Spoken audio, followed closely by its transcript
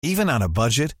Even on a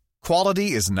budget,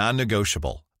 quality is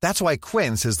non-negotiable. That's why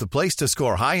Quince is the place to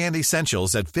score high-end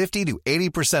essentials at 50 to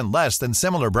 80% less than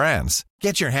similar brands.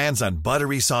 Get your hands on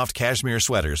buttery soft cashmere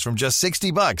sweaters from just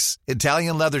 $60,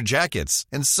 Italian leather jackets,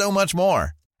 and so much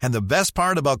more. And the best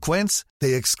part about Quince,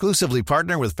 they exclusively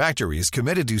partner with factories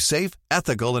committed to safe,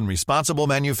 ethical, and responsible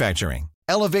manufacturing.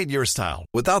 Elevate your style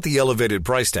without the elevated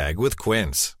price tag with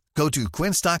Quince. Go to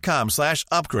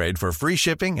quince.com/upgrade for free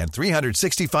shipping and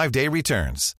 365-day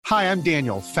returns. Hi, I'm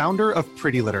Daniel, founder of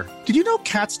Pretty Litter. Did you know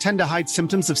cats tend to hide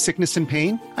symptoms of sickness and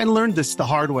pain? I learned this the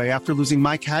hard way after losing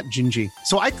my cat, Gingy.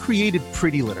 So I created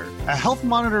Pretty Litter, a health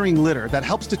monitoring litter that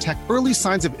helps detect early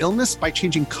signs of illness by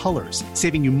changing colors,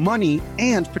 saving you money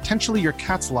and potentially your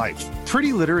cat's life.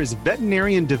 Pretty Litter is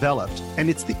veterinarian developed, and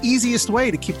it's the easiest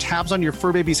way to keep tabs on your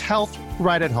fur baby's health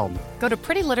right at home. Go to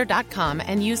prettylitter.com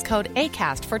and use code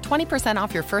ACAST for 20%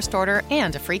 off your first order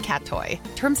and a free cat toy.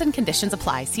 Terms and conditions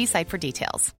apply. See site for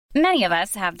details. Many of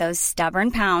us have those stubborn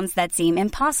pounds that seem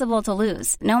impossible to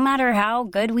lose, no matter how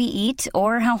good we eat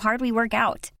or how hard we work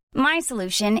out. My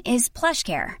solution is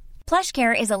PlushCare.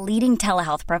 PlushCare is a leading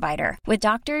telehealth provider with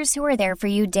doctors who are there for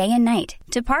you day and night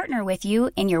to partner with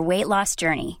you in your weight loss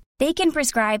journey. They can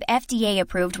prescribe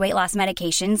FDA-approved weight loss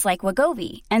medications like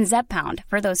Wegovy and Zepbound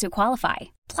for those who qualify.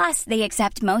 Plus, they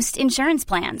accept most insurance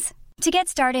plans. To get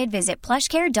started, visit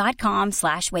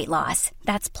plushcare.com/weightloss.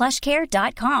 That's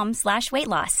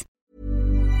plushcare.com/weightloss.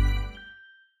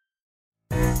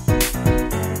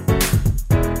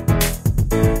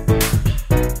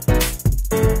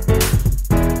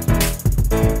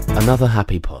 Another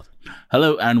happy pod.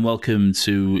 Hello and welcome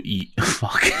to...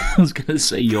 Fuck, I was going to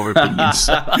say your opinions.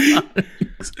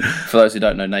 For those who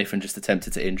don't know, Nathan just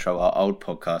attempted to intro our old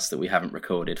podcast that we haven't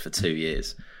recorded for 2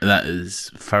 years. That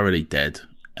is thoroughly dead.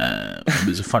 It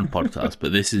was a fun podcast,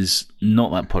 but this is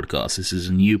not that podcast. This is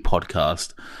a new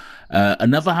podcast.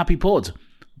 Another happy pod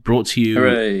brought to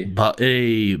you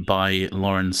by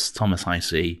Lawrence Thomas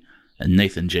Hicey and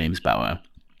Nathan James Bauer.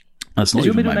 That's not Is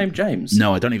your middle name James?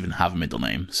 No, I don't even have a middle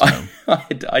name. So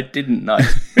I didn't know.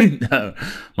 No,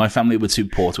 my family were too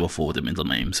poor to afford a middle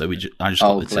name, so I just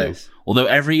got the two. Although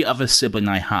every other sibling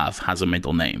I have has a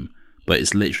middle name, but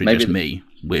it's literally just me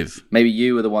with. Maybe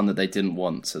you were the one that they didn't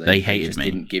want, so they hated me.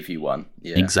 Didn't give you one.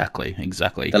 Yeah. Exactly.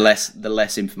 The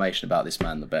less information about this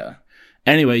man, the better.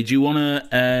 Anyway, do you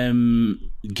want to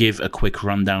give a quick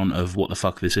rundown of what the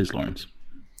fuck this is, Lawrence?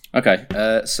 Okay,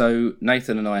 so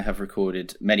Nathan and I have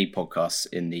recorded many podcasts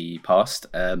in the past.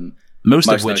 Most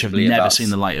of which have never seen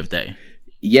the light of day.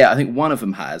 Yeah, I think one of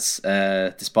them has,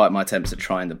 despite my attempts at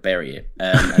trying to bury it,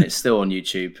 and it's still on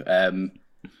YouTube.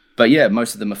 But yeah,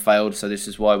 most of them have failed, so this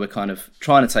is why we're kind of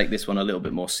trying to take this one a little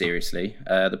bit more seriously.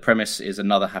 The premise is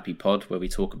another happy pod where we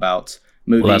talk about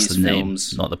movies, well, that's the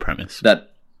films, name, not the premise.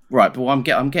 Right, but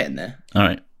I'm getting there. All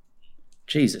right,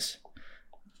 Jesus.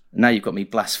 Now you've got me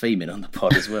blaspheming on the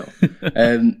pod as well.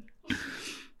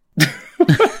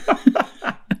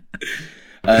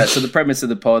 So the premise of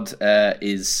the pod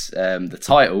is the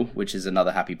title, which is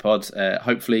another happy pod.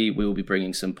 Hopefully we will be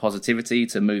bringing some positivity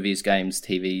to movies, games,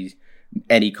 TV,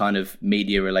 any kind of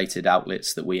media-related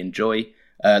outlets that we enjoy.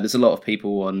 There's a lot of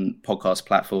people on podcast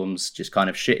platforms just kind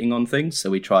of shitting on things, so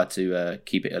we try to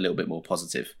keep it a little bit more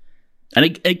positive.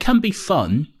 And it can be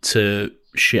fun to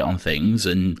shit on things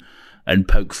and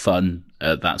poke fun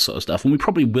at that sort of stuff, and we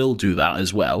probably will do that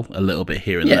as well, a little bit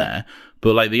here and there.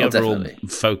 But like the overall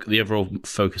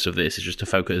focus of this is just to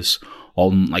focus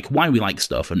on like why we like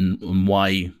stuff and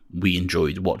why we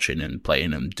enjoyed watching and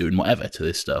playing and doing whatever to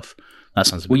this stuff. That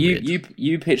sounds weird.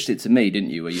 You pitched it to me,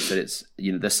 didn't you? Where you said it's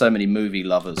there's so many movie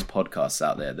lovers podcasts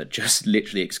out there that just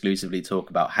literally exclusively talk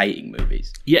about hating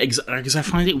movies. Yeah, because I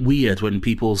find it weird when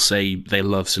people say they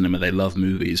love cinema, they love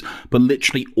movies, but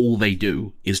literally all they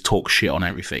do is talk shit on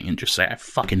everything and just say I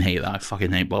fucking hate that, I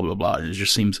fucking hate blah blah blah. And it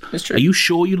just seems. It's true. Are you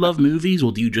sure you love movies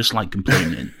or do you just like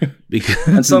complaining?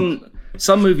 Because and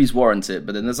some movies warrant it,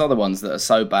 but then there's other ones that are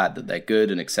so bad that they're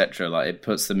good and etc. Like it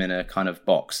puts them in a kind of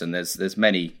box, and there's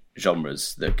many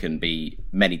genres that can be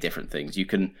many different things. You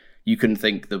can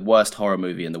think the worst horror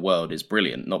movie in the world is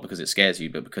brilliant, not because it scares you,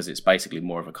 but because it's basically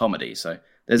more of a comedy. So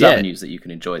there's avenues that you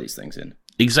can enjoy these things in.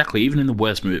 Exactly. Even in the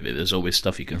worst movie, there's always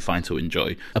stuff you can find to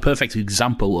enjoy. A perfect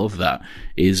example of that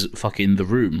is fucking The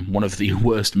Room, one of the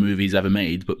worst movies ever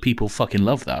made, but people fucking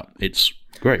love that. It's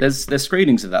great. There's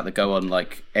screenings of that go on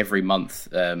like every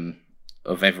month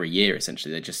of every year.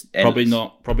 Essentially, they're just probably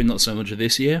not so much of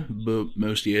this year, but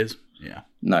most years. Yeah.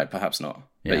 No, perhaps not.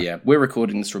 Yeah. But yeah, we're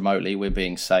recording this remotely. We're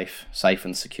being safe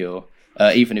and secure.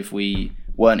 Even if we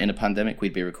weren't in a pandemic,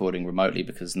 we'd be recording remotely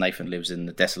because Nathan lives in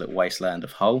the desolate wasteland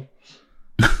of Hull.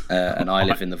 and I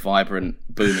live in the vibrant,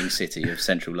 booming city of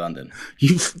central London.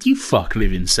 You fuck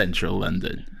live in central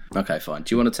London. Okay, fine.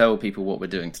 Do you want to tell people what we're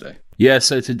doing today? Yeah,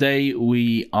 so today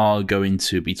we are going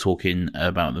to be talking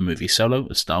about the movie Solo,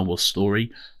 a Star Wars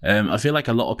story. I feel like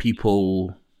a lot of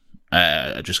people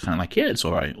are just kind of like, yeah, it's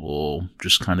all right, or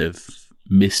just kind of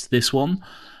missed this one.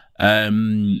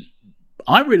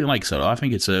 I really like Solo. I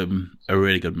think it's a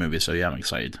really good movie, so yeah, I'm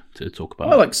excited to talk about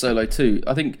it. I like Solo too.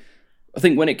 I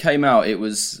think when it came out,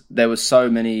 there was so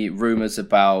many rumors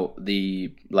about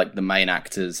the main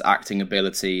actor's acting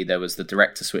ability. There was the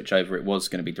director switch over. It was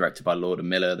going to be directed by Lord and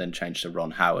Miller, then changed to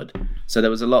Ron Howard. So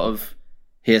there was a lot of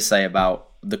hearsay about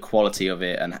the quality of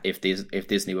it and if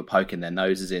Disney were poking their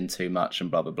noses in too much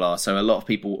and blah, blah, blah. So a lot of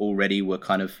people already were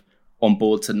kind of on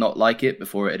board to not like it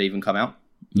before it had even come out.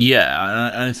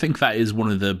 Yeah, I think that is one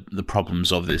of the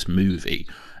problems of this movie.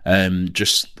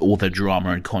 Just all the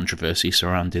drama and controversy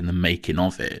surrounding the making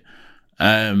of it,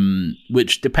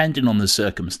 which, depending on the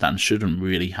circumstance, shouldn't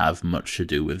really have much to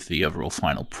do with the overall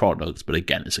final product. But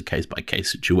again, it's a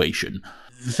case-by-case situation.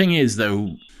 The thing is,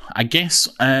 though, I guess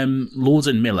Lord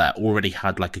and Miller already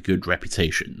had like a good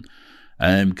reputation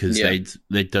because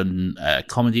they'd done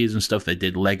comedies and stuff. They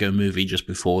did Lego Movie just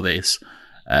before this.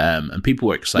 And people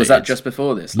were excited. Was that just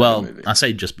before this? Well, movie? I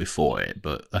say just before it,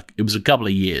 but it was a couple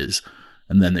of years,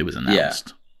 and then it was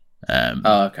announced. Yeah.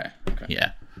 Okay.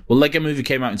 Yeah. Well, Lego Movie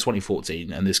came out in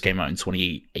 2014, and this came out in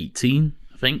 2018,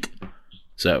 I think.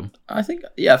 So I think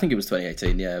it was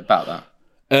 2018. Yeah, about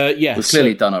that. Yeah, we've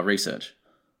clearly done our research.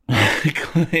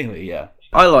 Clearly, yeah.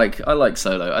 I like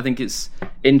Solo. I think it's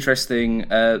interesting.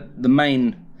 The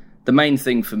main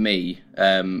thing for me.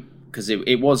 Because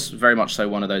it was very much so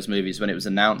one of those movies when it was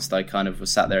announced, I kind of was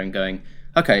sat there and going,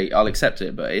 okay, I'll accept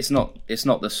it, but it's not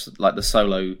the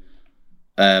Solo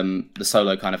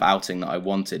kind of outing that I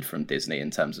wanted from Disney in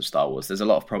terms of Star Wars. There's a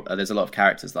lot of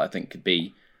characters that I think could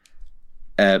be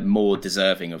more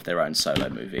deserving of their own Solo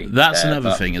movie. That's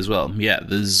another thing as well. Yeah,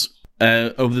 there's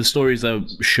of the stories that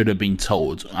should have been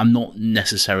told, I'm not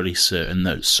necessarily certain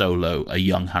that Solo, a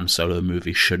young Han Solo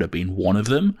movie, should have been one of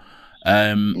them.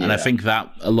 And I think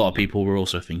that a lot of people were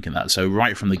also thinking that. So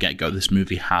right from the get-go, this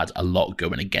movie had a lot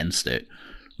going against it,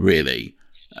 really.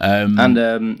 And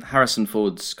Harrison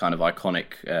Ford's kind of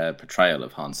iconic portrayal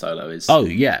of Han Solo is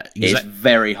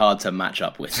very hard to match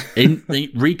up with.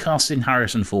 Recasting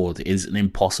Harrison Ford is an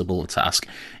impossible task,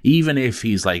 even if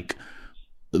he's like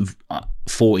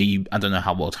 40. I don't know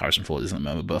how old Harrison Ford is at the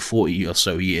moment, but 40 or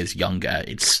so years younger.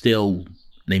 It's still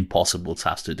an impossible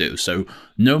task to do. So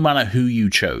no matter who you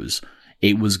chose,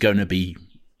 it was going to be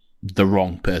the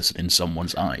wrong person in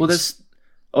someone's eyes. Well, there's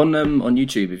on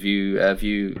YouTube, if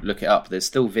you look it up, there's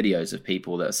still videos of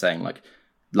people that are saying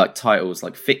like titles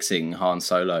like fixing Han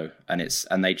Solo,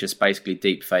 and they just basically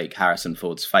deep fake Harrison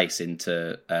Ford's face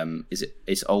into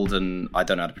it's Alden, I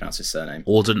don't know how to pronounce his surname.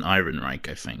 Alden Ehrenreich,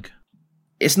 I think.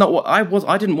 It's not what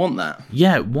I didn't want that.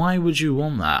 Yeah, why would you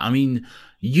want that? I mean,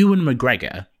 Ewan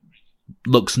McGregor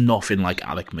looks nothing like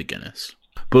Alec McGuinness.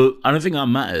 But I don't think that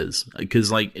matters, because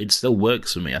it still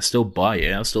works for me. I still buy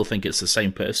it. I still think it's the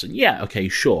same person. Yeah, okay,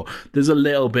 sure. There's a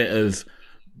little bit of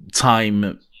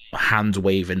time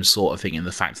hand-waving sort of thing in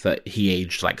the fact that he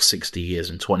aged 60 years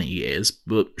and 20 years.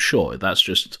 But sure, that's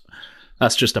just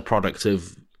a product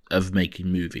of making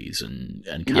movies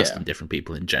and casting different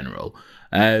people in general.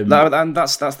 And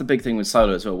that's the big thing with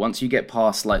Solo as well. Once you get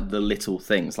past the little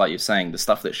things, like you're saying, the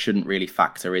stuff that shouldn't really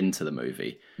factor into the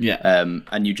movie,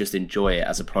 and you just enjoy it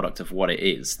as a product of what it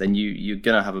is, then you're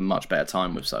gonna have a much better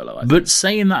time with Solo. I think. But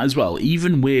saying that as well,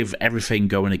 even with everything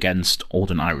going against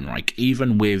Alden Ehrenreich,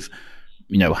 even with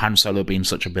Han Solo being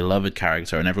such a beloved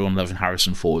character and everyone loving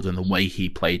Harrison Ford and the way he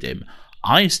played him,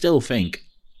 I still think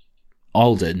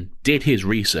Alden did his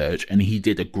research and he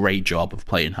did a great job of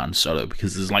playing Han Solo,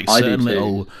 because there's certain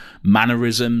little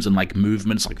mannerisms and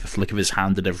movements, like the flick of his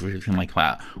hand and everything like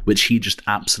that, which he just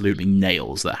absolutely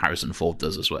nails, that Harrison Ford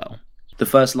does as well. The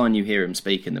first line you hear him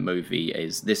speak in the movie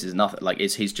is, "This is nothing."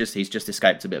 He's just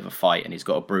escaped a bit of a fight and he's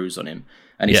got a bruise on him,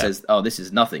 and he says, "Oh, this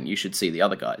is nothing. You should see the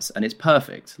other guys." And it's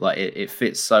perfect. It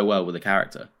fits so well with the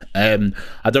character. I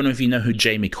don't know if you know who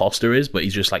Jamie Costa is, but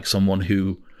he's just someone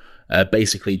who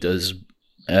basically does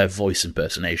voice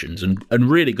impersonations and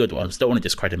really good ones. Don't want to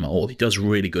discredit him at all. He does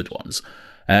really good ones.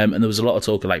 And there was a lot of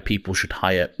talk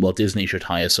of Disney should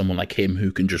hire someone like him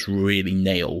who can just really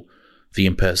nail the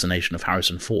impersonation of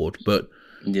Harrison Ford. But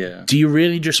do you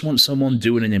really just want someone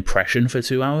doing an impression for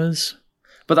 2 hours?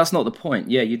 But that's not the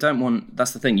point. Yeah, you don't want...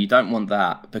 That's the thing. You don't want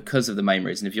that because of the main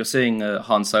reason. If you're seeing a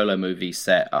Han Solo movie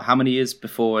set... How many years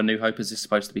before A New Hope is this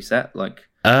supposed to be set?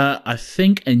 I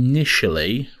think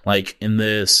initially, like in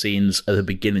the scenes at the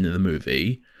beginning of the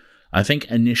movie, I think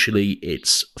initially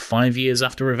it's 5 years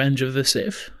after Revenge of the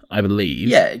Sith, I believe.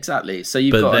 Yeah, exactly. So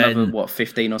you've got another,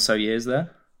 15 or so years there?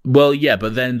 Well, yeah,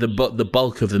 but then the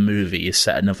bulk of the movie is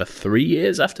set another 3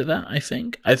 years after that, I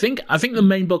think. I think the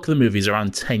main bulk of the movie is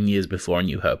around 10 years before A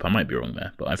New Hope. I might be wrong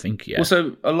there, but I think, yeah.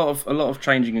 Also, a lot of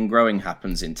changing and growing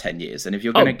happens in 10 years, and if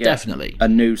you're going to get definitely a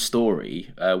new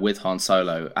story with Han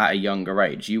Solo at a younger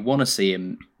age, you want to see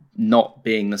him not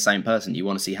being the same person. You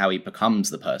want to see how he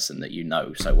becomes the person that you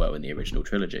know so well in the original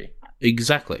trilogy.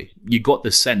 Exactly. You got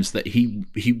the sense that he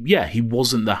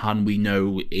wasn't the Han we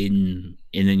know in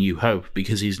A New Hope,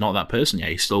 because he's not that person yet.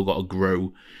 He's still got to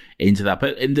grow into that.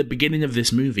 But in the beginning of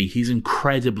this movie, he's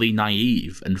incredibly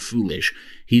naive and foolish.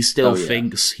 He still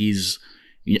thinks he's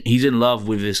in love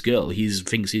with this girl. He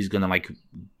thinks he's going to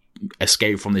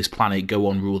escape from this planet, go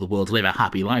on, rule the world, live a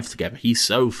happy life together. He's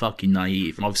so fucking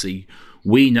naive. And obviously,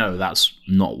 we know that's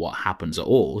not what happens at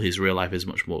all. His real life is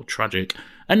much more tragic,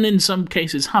 and in some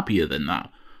cases happier than that.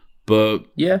 But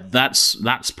yeah,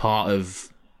 that's part of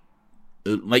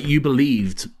you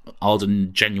believed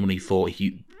Alden genuinely thought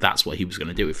that's what he was going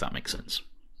to do, if that makes sense.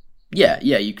 Yeah,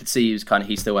 you could see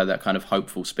he still had that kind of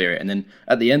hopeful spirit, and then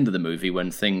at the end of the movie, when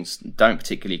things don't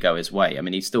particularly go his way, I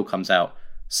mean, he still comes out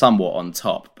somewhat on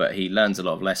top, but he learns a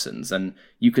lot of lessons, and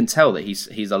you can tell that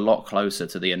he's a lot closer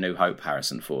to the A New Hope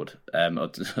Harrison Ford, or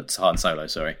to Han Solo,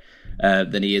 sorry,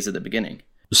 than he is at the beginning.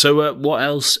 So what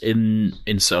else in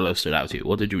Solo stood out to you?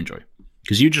 What did you enjoy?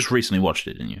 Because you just recently watched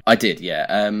it, didn't you? I did,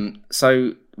 yeah.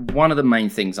 So one of the main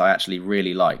things I actually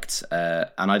really liked, and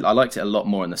I liked it a lot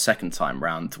more in the second time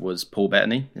round, was Paul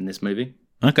Bettany in this movie.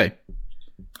 Okay.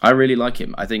 I really like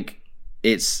him. I think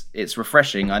it's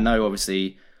refreshing. I know,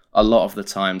 obviously, a lot of the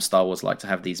time Star Wars like to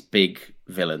have these big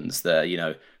villains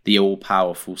that, the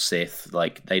all-powerful Sith.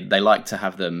 They like to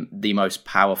have them the most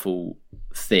powerful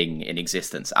thing in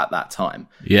existence at that time.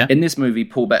 Yeah. In this movie,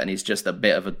 Paul Bettany's just a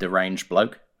bit of a deranged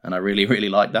bloke, and I really, really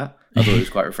like that. I thought it was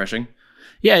quite refreshing.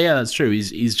 Yeah, that's true. I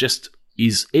get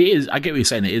what you're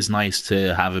saying. It is nice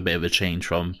to have a bit of a change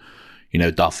from,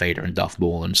 Darth Vader and Darth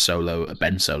Maul and Solo,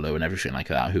 Ben Solo and everything like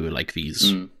that, who are like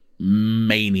these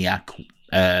maniac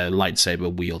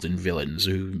lightsaber wielding villains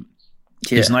who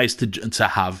it's nice to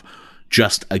have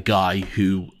just a guy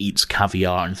who eats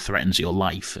caviar and threatens your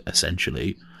life,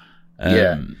 essentially.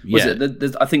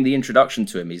 I think the introduction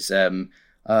to him is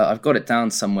I've got it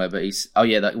down somewhere, but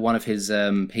one of his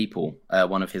people,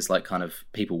 one of his kind of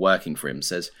people working for him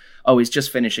says, he's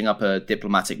just finishing up a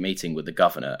diplomatic meeting with the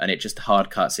governor, and it just hard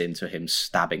cuts into him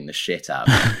stabbing the shit out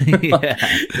of him.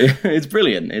 It's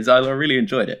brilliant. I really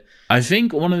enjoyed it. I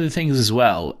think one of the things as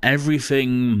well,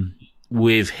 everything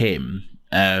with him,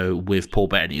 with Paul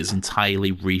Bettany, is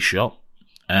entirely reshot,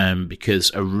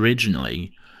 because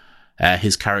originally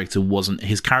his character was in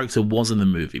the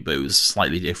movie, but it was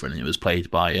slightly different. It was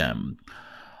played by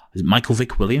Michael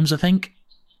Vick Williams, I think.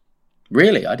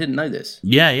 Really? I didn't know this.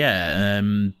 Yeah.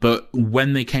 But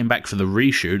when they came back for the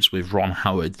reshoots with Ron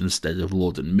Howard instead of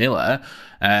Lord and Miller,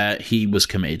 he was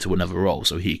committed to another role,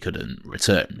 so he couldn't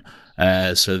return.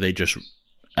 So they just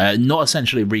not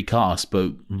essentially recast,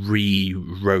 but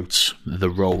rewrote the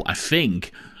role. I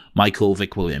think Michael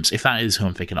Vick Williams, if that is who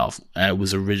I'm thinking of,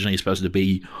 was originally supposed to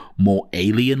be more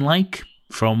alien-like,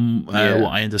 from what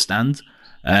I understand.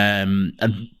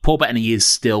 And Paul Bettany is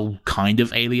still kind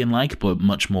of alien-like, but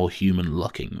much more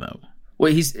human-looking, though.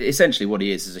 Well, he's essentially what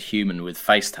he is a human with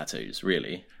face tattoos,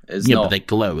 really. But they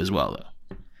glow as well, though.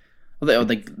 Well,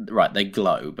 they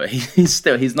glow, but he's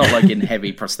not like in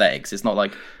heavy prosthetics. It's not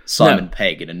like Simon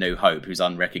Pegg in A New Hope, who's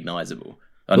unrecognisable.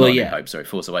 New Hope,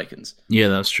 Force Awakens. Yeah,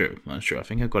 that's true. I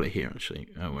think I've got it here, actually.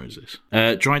 Where is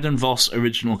this? Dryden Voss'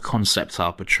 original concept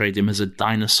art portrayed him as a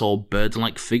dinosaur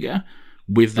bird-like figure,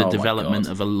 with the development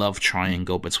of a love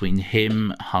triangle between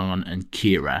him, Han, and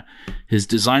Kira. His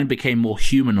design became more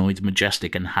humanoid,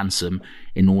 majestic, and handsome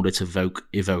in order to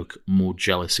evoke more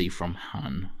jealousy from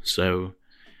Han. So,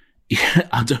 yeah,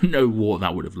 I don't know what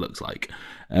that would have looked like.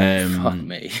 Fuck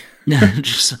me.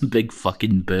 Just some big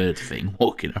fucking bird thing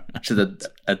walking around. Just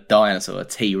a dinosaur, a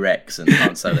T-Rex, and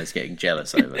Han Solo's getting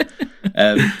jealous over.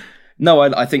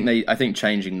 I think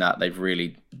changing that, they've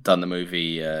really done the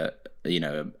movie a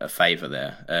favour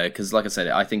there. Because like I said,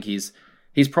 I think he's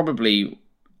probably,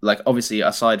 obviously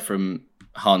aside from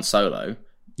Han Solo,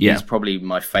 he's probably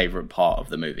my favourite part of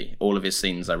the movie. All of his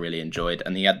scenes I really enjoyed,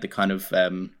 and he had the kind of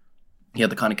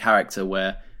character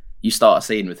where you start a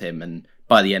scene with him, and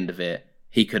by the end of it,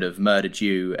 he could have murdered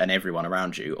you and everyone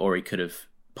around you, or he could have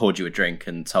poured you a drink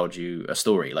and told you a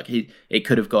story. Like it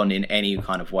could have gone in any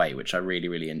kind of way, which I really,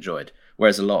 really enjoyed.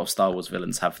 Whereas a lot of Star Wars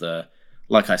villains have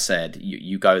like I said,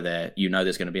 you go there,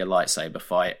 there's going to be a lightsaber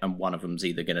fight, and one of them's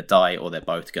either going to die or they're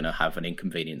both going to have an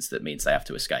inconvenience that means they have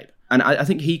to escape. And I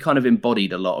think he kind of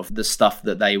embodied a lot of the stuff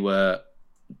that they were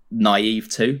naive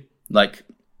to. Like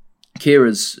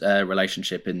Kira's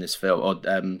relationship in this film, or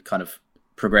kind of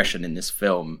progression in this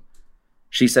film,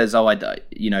 she says,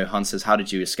 Han says, how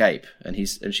did you escape? And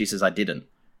she says, I didn't.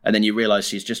 And then you realise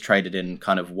she's just traded in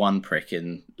kind of one prick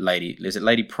in Lady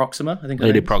Proxima? I think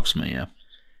Lady Proxima, yeah.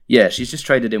 Yeah, she's just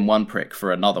traded in one prick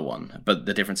for another one. But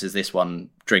the difference is this one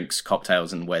drinks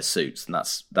cocktails and wears suits, and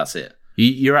that's it.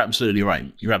 You're absolutely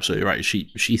right. You're absolutely right.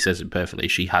 She says it perfectly.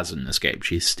 She hasn't escaped.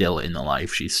 She's still in the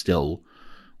life. She's still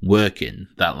working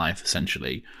that life,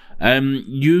 essentially.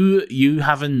 You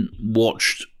haven't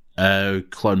watched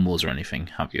Clone Wars or anything,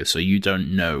 have you? So you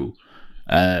don't know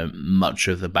much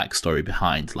of the backstory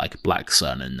behind like Black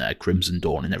Sun and Crimson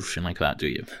Dawn and everything like that, do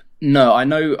you? No, I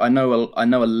know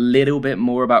a little bit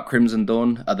more about Crimson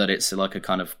Dawn, that it's like a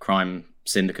kind of crime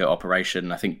syndicate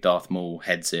operation. I think Darth Maul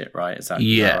heads it, right? Is that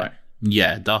right?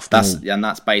 Yeah, Darth Maul.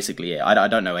 That's basically it. I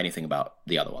don't know anything about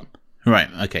the other one. Right,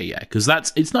 okay, yeah, because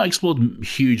it's not explored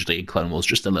hugely in Clone Wars,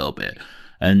 just a little bit.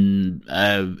 And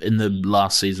in the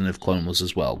last season of Clone Wars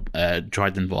as well,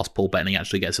 Dryden Voss, Paul Bettany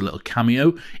actually gets a little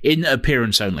cameo, in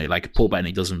appearance only. Like, Paul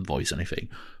Bettany doesn't voice anything,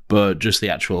 but just the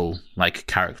actual like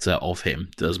character of him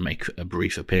does make a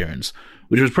brief appearance,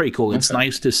 which was pretty cool. Okay. It's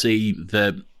nice to see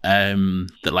that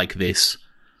like this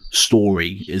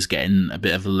story is getting a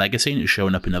bit of a legacy and it's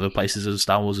showing up in other places of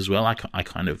Star Wars as well. I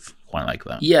kind of quite like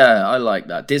that. Yeah, I like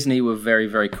that. Disney were very,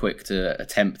 very quick to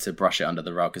attempt to brush it under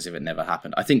the rug as if it never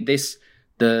happened. I think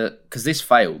because this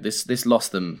failed, this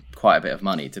lost them quite a bit of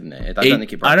money, didn't it? I don't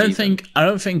think it broke even. I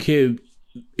don't think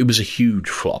it was a huge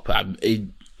flop.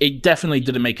 It definitely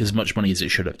didn't make as much money as it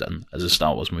should have done, as a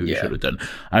Star Wars movie should have done.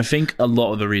 I think a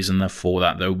lot of the reason for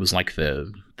that, though, was like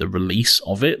the release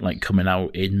of it, like coming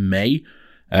out in May,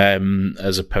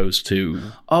 as opposed to...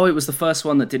 Oh, it was the first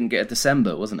one that didn't get a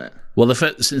December, wasn't it? Well,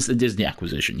 since the Disney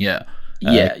acquisition, yeah.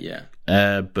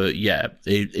 But yeah,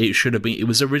 it should have been... It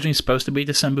was originally supposed to be a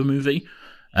December movie,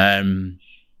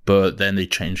 but then they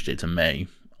changed it to May.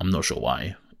 I'm not sure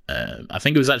why. I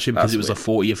think it was actually because it was the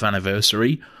 40th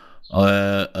anniversary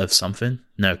of something.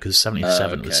 No, because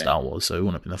 77 was Star Wars, so it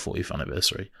wouldn't have been the 40th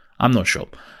anniversary. I'm not sure.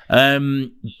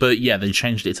 But yeah, they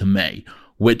changed it to May,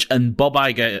 and Bob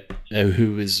Iger,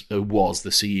 who was the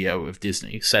CEO of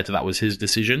Disney, said that was his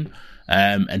decision,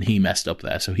 and he messed up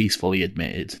there, so he's fully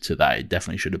admitted to that. It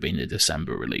definitely should have been a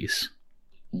December release.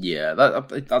 Yeah,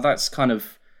 that's kind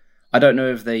of... I don't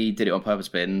know if they did it on purpose,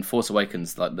 but in Force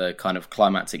Awakens, like the kind of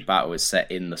climactic battle is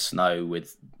set in the snow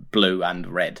with blue and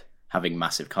red having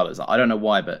massive colours. I don't know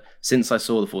why, but since I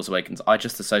saw The Force Awakens, I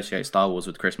just associate Star Wars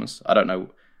with Christmas. I don't know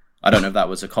if that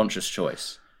was a conscious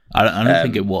choice. I don't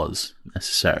think it was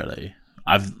necessarily.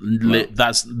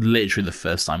 That's literally the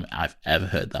first time I've ever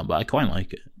heard that, but I quite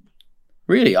like it.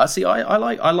 Really, I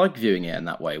like viewing it in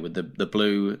that way with the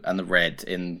blue and the red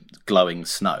in glowing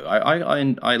snow.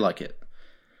 I like it.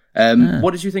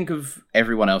 What did you think of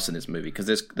everyone else in this movie? Because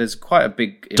there's quite a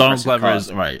big Donald Glover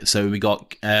is right. So we've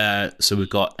got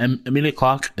Emilia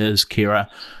Clarke as Kira.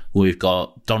 We've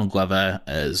got Donald Glover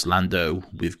as Lando.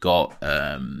 We've got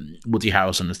Woody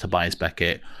Harrelson as Tobias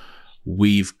Beckett.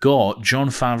 We've got Jon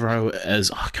Favreau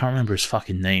as I can't remember his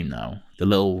fucking name now. The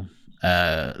little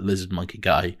lizard monkey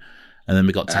guy. And then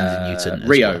we got Tandy Newton as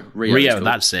Rio. Well. Rio, cool.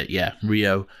 That's it. Yeah,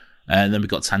 Rio. And then we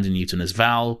got Tandy Newton as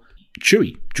Val.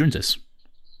 Chewie, Juntas.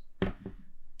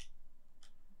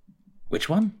 Which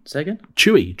one? Say again?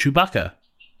 Chewbacca.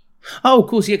 Oh, of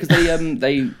course, yeah, because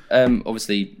they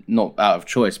obviously not out of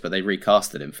choice, but they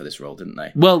recasted him for this role, didn't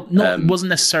they? Well, it wasn't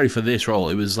necessarily for this role.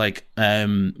 It was like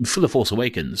for The Force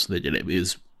Awakens they did it. It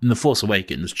was in The Force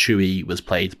Awakens, Chewie was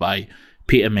played by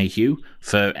Peter Mayhew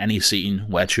for any scene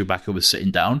where Chewbacca was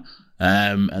sitting down,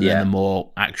 and then the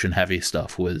more action-heavy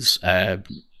stuff was I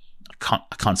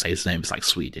can't say his name. It's like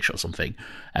Swedish or something.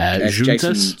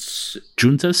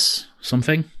 Juntas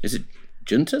something. Is it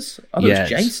Juntas? I thought it was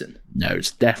Jason. No,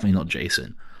 it's definitely not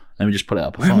Jason. Let me just pull it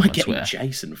up. Where am I getting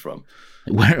Jason from?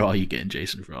 Where are you getting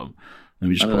Jason from? Let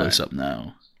me just pull this up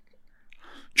now.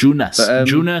 Jonas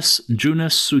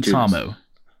Sutarmo.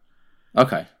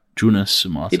 Okay. Jonas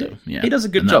Sutarmo. He does a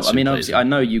good job. I mean, obviously, I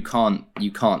know you can't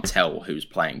tell who's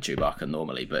playing Chewbacca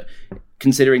normally, but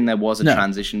considering there was a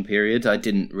transition period, I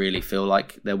didn't really feel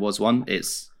like there was one.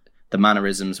 The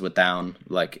mannerisms were down.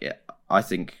 Like, I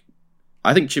think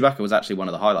I think Chewbacca was actually one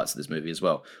of the highlights of this movie as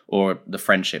well, or the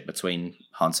friendship between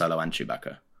Han Solo and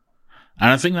Chewbacca. And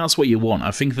I think that's what you want.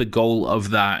 I think the goal of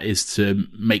that is to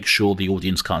make sure the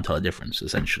audience can't tell a difference,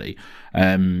 essentially.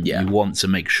 You want to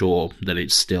make sure that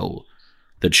it's still...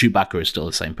 that Chewbacca is still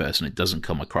the same person. It doesn't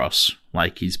come across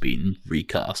like he's been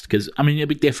recast. Because, I mean, it'd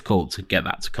be difficult to get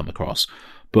that to come across.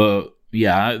 But,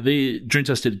 yeah, the Dream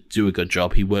Test did do a good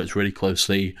job. He worked really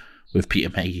closely with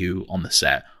Peter Mayhew on the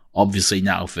set. Obviously,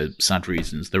 now, for sad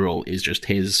reasons, the role is just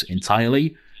his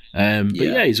entirely. But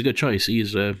yeah, he's a good choice.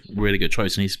 He's a really good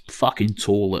choice, and he's fucking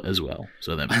tall as well.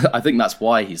 So then, I think that's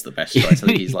why he's the best choice. I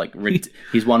think he's like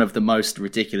he's one of the most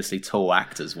ridiculously tall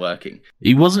actors working.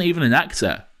 He wasn't even an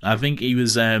actor. I think he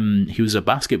was a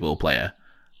basketball player.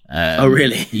 Oh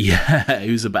really? Yeah,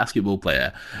 he was a basketball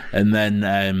player, and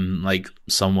then like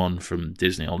someone from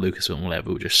Disney or Lucasfilm or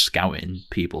whatever were just scouting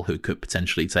people who could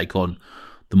potentially take on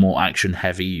the more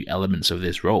action-heavy elements of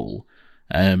this role.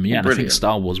 And I think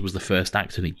Star Wars was the first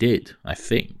acting he did. I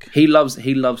think he loves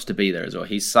to be there as well.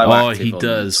 He's so active on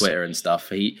Twitter and stuff.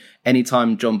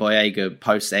 Anytime John Boyega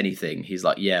posts anything, he's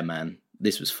like, "Yeah, man,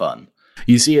 this was fun."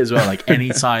 You see as well, like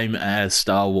anytime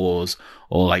Star Wars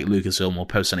or like Lucasfilm will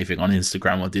post anything on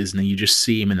Instagram or Disney, you just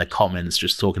see him in the comments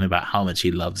just talking about how much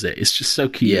he loves it. It's just so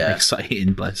cute and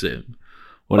exciting. Bless him.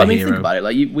 Think about it.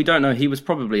 Like we don't know. He was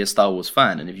probably a Star Wars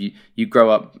fan, and if you grow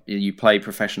up, you play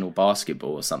professional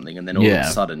basketball or something, and then all of a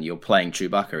sudden you're playing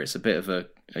Chewbacca. It's a bit of a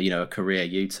career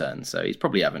U-turn. So he's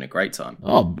probably having a great time.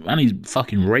 Oh, and he's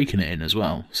fucking raking it in as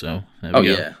well. So there we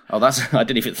go. Yeah. Oh, I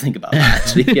didn't even think about that.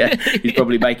 Actually, yeah, he's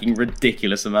probably making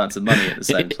ridiculous amounts of money at the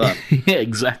same time. Yeah,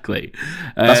 exactly.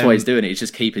 That's why he's doing it. He's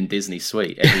just keeping Disney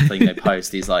sweet. Everything they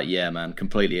post, he's like, "Yeah, man,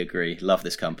 completely agree. Love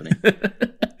this company."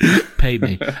 Pay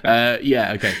me.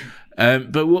 Okay.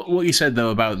 But what you said though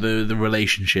about the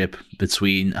relationship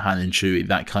between Han and Chewie,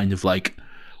 that kind of like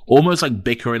almost like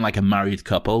bickering like a married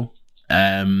couple.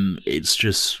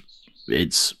 It's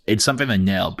something they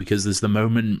nailed, because there's the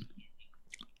moment.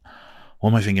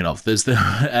 What am I thinking of? There's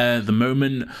the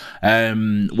moment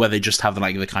where they just have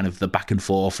like the kind of the back and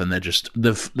forth, and they're just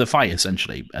the fight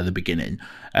essentially at the beginning,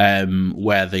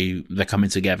 where they're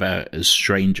coming together as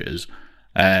strangers.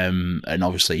 And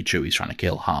obviously Chewie's trying to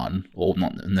kill Han, or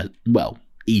not,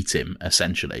 eat him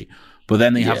essentially. But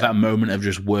then they have that moment of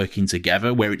just working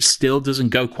together where it still doesn't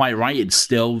go quite right. It's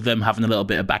still them having a little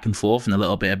bit of back and forth and a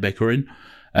little bit of bickering.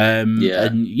 And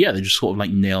they just sort of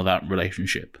like nail that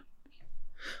relationship.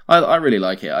 I really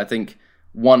like it. I think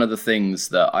one of the things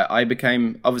that I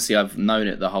became, obviously I've known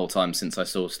it the whole time since I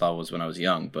saw Star Wars when I was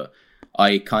young, but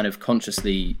I kind of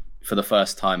consciously, for the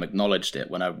first time, acknowledged it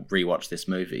when I rewatched this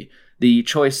movie. The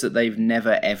choice that they've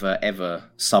never, ever, ever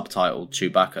subtitled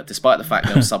Chewbacca, despite the fact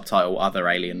they'll subtitle other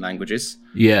alien languages.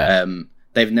 Yeah.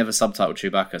 They've never subtitled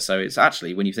Chewbacca. So it's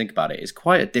actually, when you think about it, it's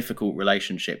quite a difficult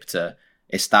relationship to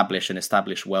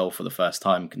establish well for the first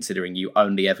time, considering you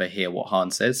only ever hear what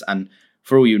Han says. And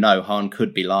for all you know, Han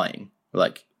could be lying.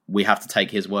 Like, we have to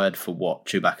take his word for what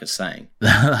Chewbacca's saying.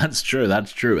 That's true.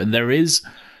 And there is...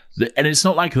 And it's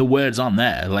not like the words aren't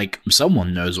there. Like,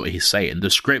 someone knows what he's saying. The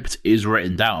script is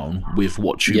written down with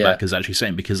what Chewbacca's actually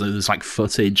saying, because there's like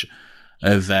footage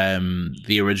of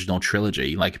the original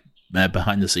trilogy, like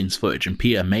behind the scenes footage, and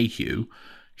Peter Mayhew,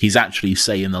 he's actually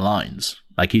saying the lines.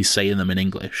 Like, he's saying them in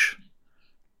English.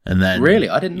 And then, really?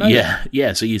 I didn't know that.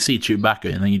 Yeah, so you see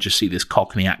Chewbacca, and then you just see this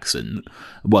Cockney accent.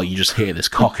 Well, you just hear this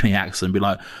Cockney accent be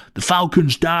like, "The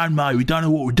Falcon's down, mate. We don't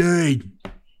know what we're doing."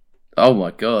 Oh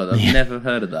my god, I've never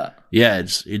heard of that. Yeah,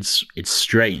 it's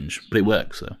strange, but it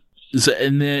works though. So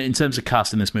in terms of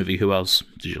casting this movie, who else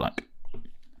did you like?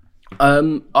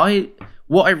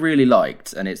 What I really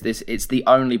liked, and it's the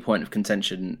only point of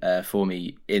contention for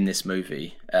me in this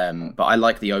movie, but I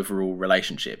like the overall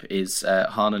relationship, is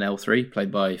Han and L3, played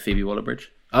by Phoebe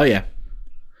Waller-Bridge. Oh yeah,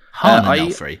 Han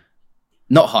and L3.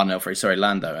 Not Han and L3, sorry,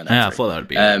 Lando and L3. Yeah, I thought that would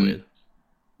be weird.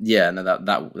 Yeah, no,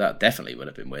 that definitely would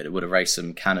have been weird. It would have raised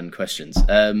some canon questions.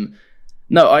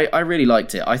 No, I really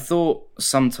liked it. I thought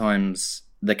sometimes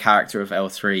the character of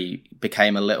L3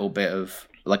 became a little bit of,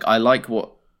 like, I like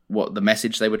what the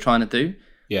message they were trying to do,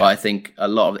 but I think a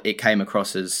lot of it came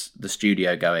across as the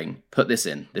studio going, put this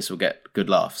in, this will get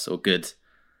good laughs or good.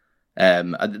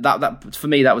 That for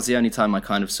me, that was the only time I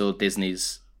kind of saw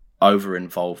Disney's over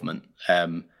involvement.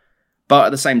 But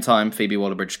at the same time, Phoebe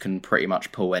Waller-Bridge can pretty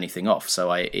much pull anything off.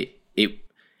 So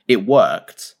it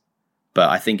worked, but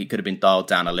I think it could have been dialed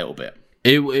down a little bit.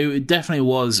 It definitely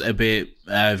was a bit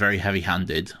very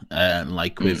heavy-handed,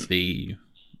 with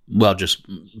just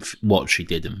what she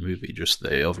did in the movie, just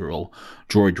the overall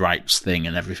droid rights thing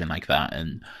and everything like that.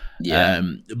 And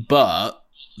but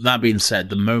that being said,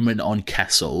 the moment on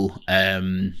Kessel,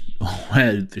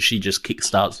 where she just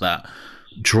kickstarts that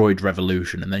droid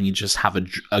revolution, and then you just have a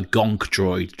gonk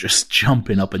droid just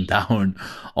jumping up and down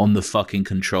on the fucking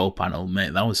control panel,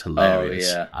 mate, that was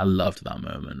hilarious. I loved that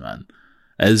moment, man.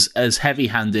 As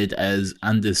heavy-handed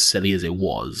and as silly as it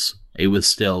was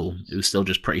still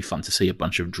just pretty fun to see a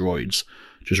bunch of droids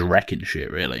just wrecking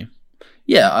shit, really.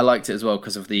 Yeah, I liked it as well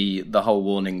because of the whole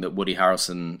warning that Woody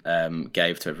Harrelson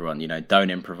gave to everyone. You know,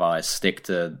 don't improvise, stick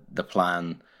to the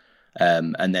plan,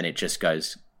 and then it just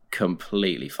goes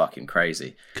completely fucking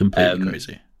crazy. Completely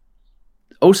crazy.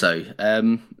 Also,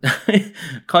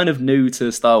 kind of new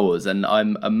to Star Wars, and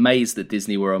I'm amazed that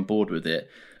Disney were on board with it.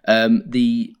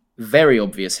 The very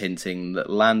obvious hinting that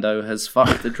Lando has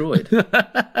fucked the droid.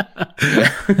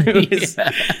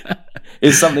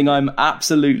 It's something I'm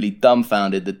absolutely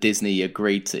dumbfounded that Disney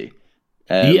agreed to.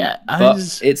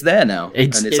 But it's there now, and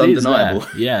it's undeniable.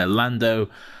 Yeah, Lando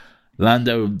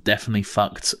definitely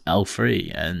fucked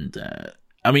L3, and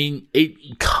I mean,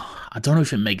 I don't know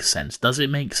if it makes sense. Does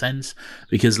it make sense?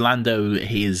 Because Lando,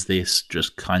 he is this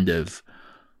just kind of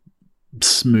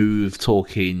smooth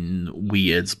talking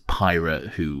weird pirate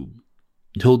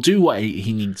who'll do what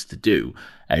he needs to do,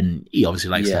 and he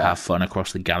obviously likes to have fun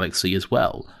across the galaxy as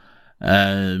well.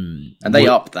 And they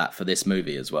upped that for this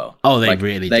movie as well. Oh, they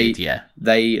really did. Yeah,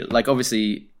 they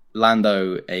obviously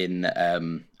Lando in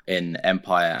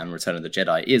Empire and Return of the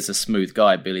Jedi is a smooth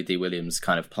guy. Billy D. Williams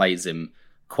kind of plays him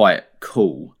quite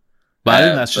cool, but I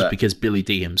think that's just because Billy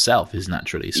D. himself is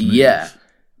naturally smooth. Yeah.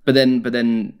 But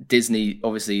then Disney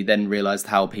obviously then realized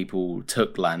how people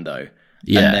took Lando,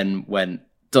 and then went,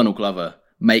 Donald Glover,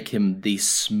 make him the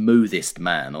smoothest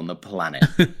man on the planet,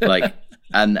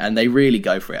 and they really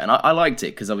go for it. And I liked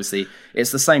it because obviously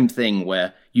it's the same thing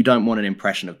where you don't want an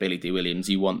impression of Billy D. Williams,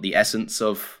 you want the essence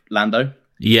of Lando.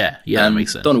 Yeah, that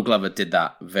makes sense. Donald Glover did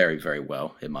that very, very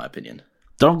well, in my opinion.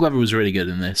 Donald Glover was really good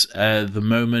in this. The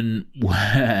moment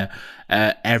where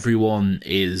everyone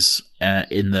is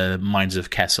in the mines of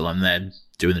Kessel and they're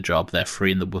doing the job, they're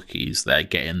freeing the Wookiees, they're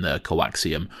getting the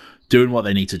coaxium, doing what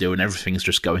they need to do, and everything's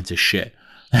just going to shit.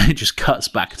 It just cuts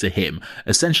back to him,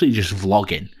 essentially just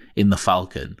vlogging in the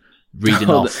Falcon, reading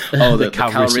off the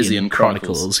Calrissian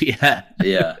Chronicles. Yeah.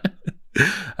 That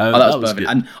was perfect. Good.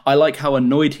 And I like how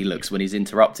annoyed he looks when he's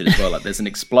interrupted as well. Like there's an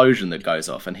explosion that goes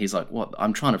off and he's like, what?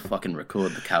 I'm trying to fucking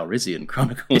record the Calrissian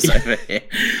Chronicles over here.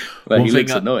 But he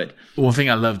looks annoyed. One thing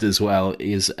I loved as well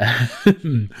is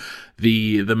the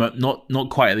not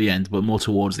quite at the end, but more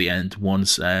towards the end,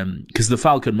 once because the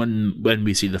Falcon, when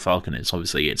we see the Falcon, it's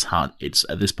obviously it's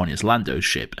at this point it's Lando's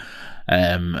ship,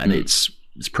 and it's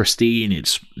pristine,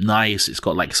 it's nice, it's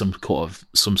got like some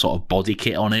sort of body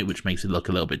kit on it, which makes it look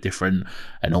a little bit different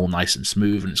and all nice and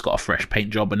smooth, and it's got a fresh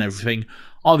paint job and everything.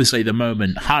 Obviously, the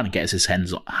moment Han gets his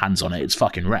hands on it, it's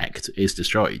fucking wrecked, it's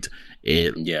destroyed.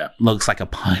 It looks like a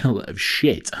pile of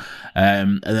shit.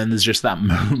 And then there's just that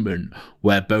moment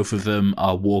where both of them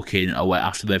are walking away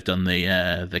after they've done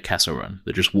the Kessel Run.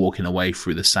 They're just walking away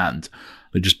through the sand.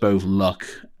 They just both look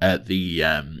at the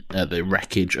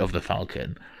wreckage of the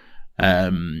Falcon.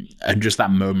 And just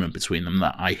that moment between them,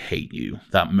 that I hate you,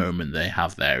 that moment they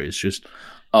have there is just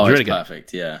really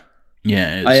perfect. Yeah.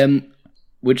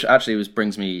 Which actually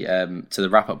brings me to the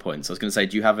wrap up points. I was going to say,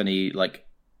 do you have any like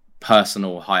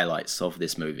personal highlights of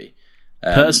this movie?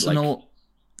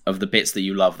 Of the bits that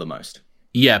you love the most?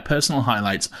 Yeah, personal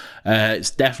highlights.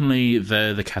 It's definitely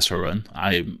the Kessel Run.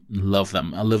 I love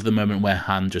them. I love the moment where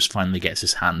Han just finally gets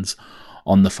his hands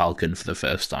on the Falcon for the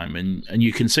first time, and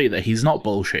you can see that he's not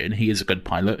bullshitting. He is a good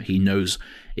pilot. He knows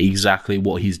exactly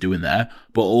what he's doing there,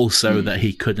 but also that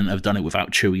he couldn't have done it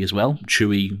without Chewie as well.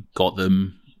 Chewie got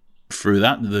them through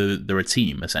that. They're a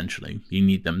team, essentially. You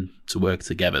need them to work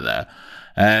together there.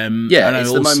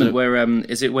 It's the moment where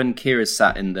is it when Kira's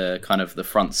sat in the kind of the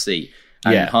front seat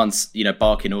and Han's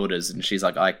barking orders, and she's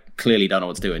like, I clearly don't know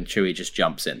what to do, and Chewie just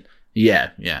jumps in. Yeah,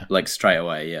 like straight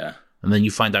away. Yeah. And then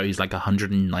you find out he's like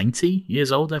 190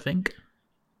 years old, I think.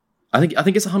 I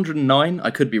think it's 109. I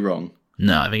could be wrong.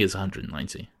 No, I think it's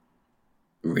 190.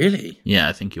 Really? Yeah,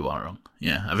 I think you are wrong.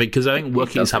 Yeah, I think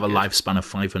Wookiees have a lifespan of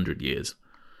 500 years.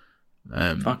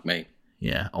 Fuck me.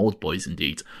 Yeah, old boys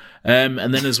indeed. And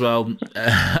then as well,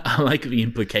 I like the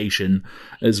implication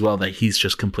as well that he's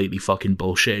just completely fucking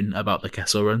bullshitting about the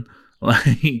Kessel Run.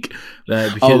 Because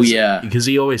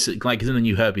he always, like in the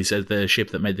New Hope, he says the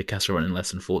ship that made the Kessel Run in less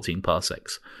than 14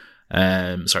 parsecs.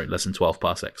 Less than 12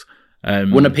 parsecs.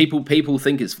 When people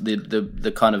think it's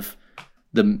the kind of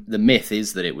the myth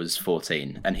is that it was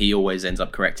 14, and he always ends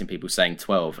up correcting people saying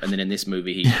 12. And then in this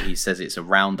movie, he says it's a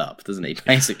round up, doesn't he?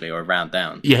 Basically, or a round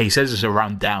down. Yeah, he says it's a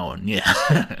round down.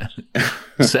 Yeah.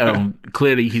 So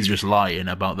clearly, he's just lying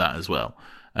about that as well.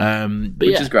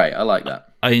 Which is great. I like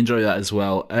that. I enjoy that as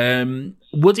well.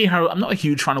 Woody Harrelson. I'm not a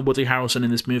huge fan of Woody Harrelson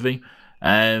in this movie.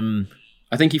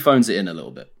 I think he phones it in a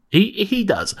little bit. He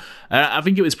does. I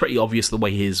think it was pretty obvious the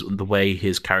way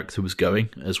his character was going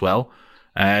as well.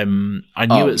 I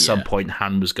knew at some point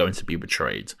Han was going to be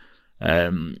betrayed. I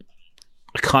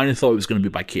kind of thought it was going to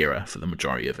be by Qi'ra for the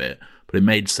majority of it, but it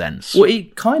made sense. Well, he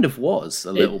kind of was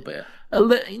a little bit.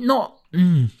 Not.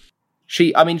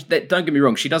 She. I mean, don't get me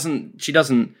wrong. She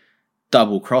doesn't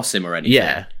double cross him or anything.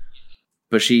 Yeah.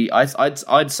 But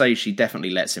I'd say she definitely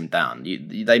lets him down.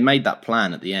 They made that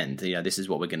plan at the end. This is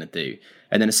what we're going to do.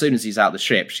 And then as soon as he's out the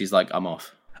ship, she's like, "I'm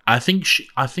off." I think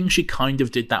she kind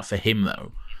of did that for him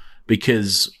though,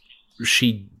 because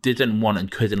she didn't want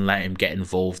and couldn't let him get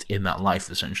involved in that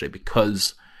life essentially,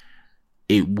 because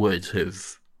it would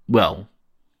have. Well,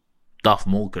 Darth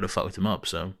Maul could have fucked him up.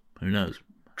 So who knows?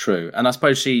 True, and I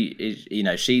suppose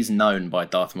she's known by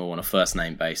Darth Maul on a first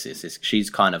name basis. She's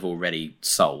kind of already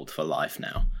sold for life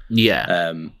now.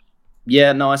 Yeah.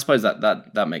 No, I suppose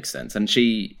that makes sense, and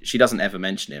she doesn't ever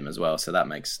mention him as well, so that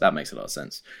makes a lot of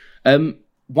sense.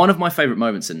 One of my favorite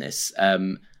moments in this,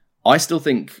 I still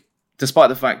think, despite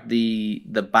the fact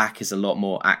the back is a lot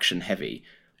more action heavy,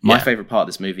 my favorite part of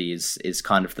this movie is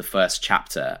kind of the first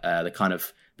chapter, the kind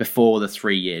of before the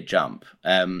 3-year jump.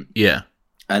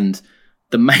 And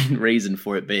the main reason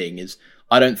for it being is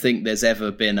I don't think there's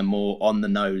ever been a more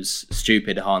on-the-nose,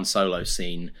 stupid Han Solo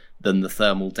scene than the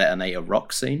thermal detonator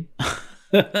rock scene,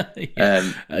 which I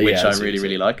really,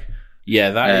 really like.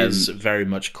 Yeah, that is very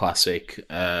much classic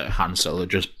Han Solo,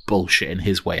 just bullshitting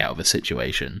his way out of a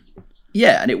situation.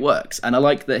 Yeah, and it works. And I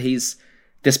like that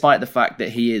despite the fact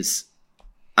that he is,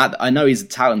 I know he's a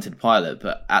talented pilot,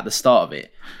 but at the start of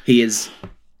it,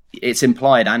 it's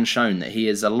implied and shown that he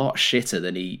is a lot shitter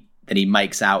than he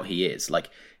makes out he is. Like,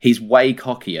 he's way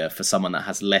cockier for someone that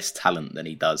has less talent than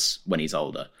he does when he's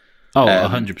older. Oh,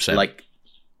 100%. Like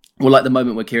the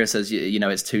moment where Qi'ra says,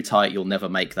 it's too tight, you'll never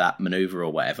make that maneuver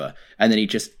or whatever. And then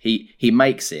he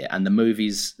makes it, and the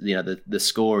movie's, the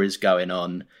score is going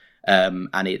on, and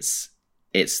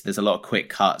there's a lot of quick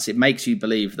cuts. It makes you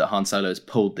believe that Han Solo's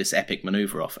pulled this epic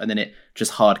maneuver off, and then it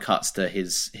just hard cuts to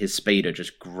his speeder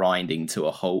just grinding to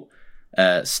a halt,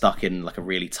 stuck in like a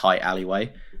really tight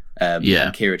alleyway. And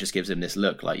Qi'ra just gives him this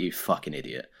look like, you fucking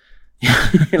idiot.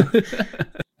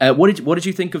 What did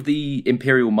you think of the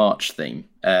Imperial March theme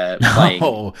playing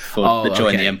for the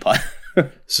Join the Empire?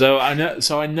 So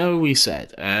I know we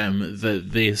said that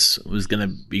this was going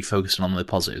to be focusing on the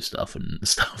positive stuff and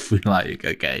stuff we like,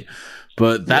 okay,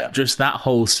 but just that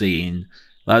whole scene.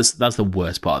 That's the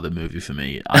worst part of the movie for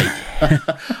me.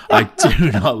 I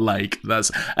do not like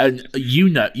and you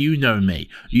know me.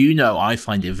 I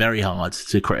find it very hard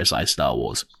to criticize Star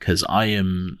Wars because I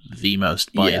am the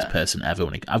most biased person ever.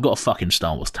 I've got a fucking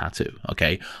Star Wars tattoo.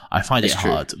 Okay, I find it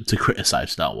hard to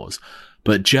criticize Star Wars,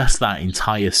 but just that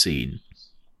entire scene.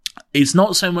 It's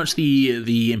not so much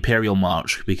the Imperial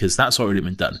March because that's already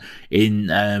been done.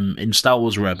 In Star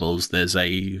Wars Rebels, there's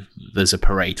a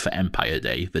parade for Empire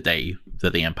Day, the day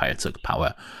that the Empire took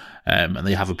power, and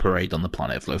they have a parade on the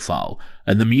planet of Lothal.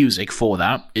 And the music for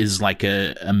that is like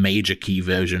a major key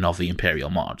version of the Imperial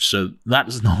March. So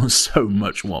that's not so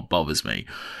much what bothers me.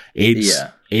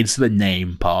 It's the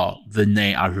name part. The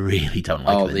name, I really don't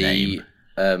like the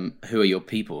name. Who are your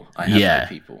people? I have no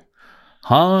people.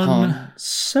 Han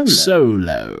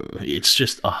Solo. It's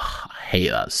just, I hate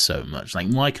that so much. Like,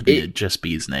 why couldn't it just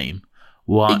be his name?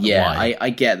 Why? Yeah, I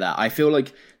get that. I feel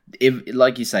like,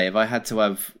 like you say, if I had to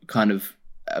have kind of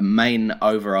a main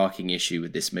overarching issue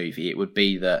with this movie, it would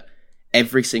be that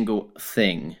every single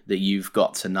thing that you've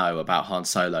got to know about Han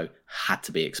Solo had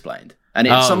to be explained. And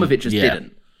some of it just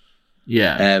didn't.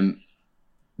 Yeah.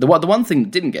 The one thing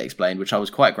that didn't get explained, which I was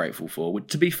quite grateful for,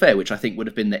 to be fair, which I think would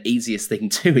have been the easiest thing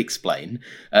to explain,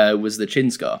 was the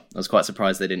chin scar. I was quite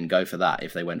surprised they didn't go for that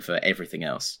if they went for everything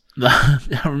else. I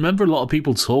remember a lot of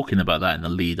people talking about that in the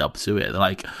lead up to it. They're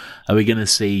like, are we going to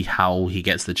see how he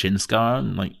gets the chin scar?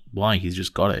 I'm like, why? He's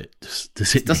just got it.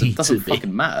 It doesn't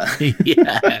fucking matter.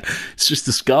 Yeah, it's just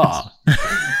a scar.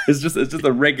 It's just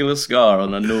a regular scar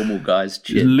on a normal guy's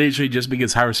chin. Literally just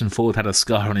because Harrison Ford had a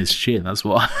scar on his chin. That's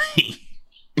why.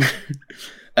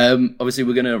 Obviously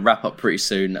we're going to wrap up pretty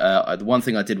soon. The one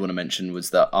thing I did want to mention was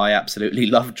that I absolutely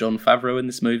love Jon Favreau in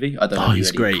this movie. I don't know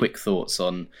if you had any quick thoughts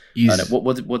on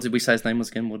what did we say his name was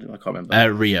again? I can't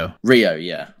remember. Rio,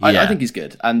 yeah. I think he's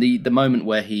good, and the moment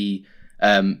where he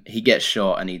He gets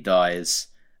shot and he dies,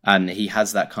 and he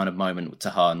has that kind of moment to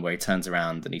Han where he turns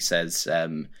around and he says,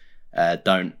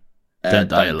 "Don't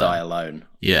die alone."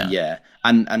 Yeah.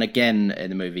 And again in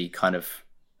the movie, kind of,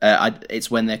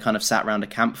 it's when they're kind of sat around a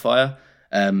campfire,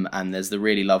 and there's the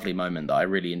really lovely moment that I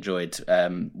really enjoyed,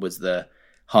 was the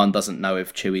Han doesn't know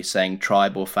if Chewie's saying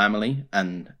tribe or family,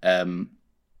 and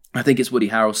I think it's Woody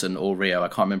Harrelson or Rio. I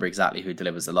can't remember exactly who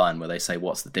delivers the line where they say,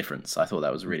 "What's the difference?" I thought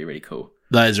that was really, really cool.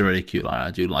 That is a really cute line. I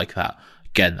do like that.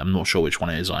 Again, I'm not sure which one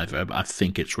it is either, but I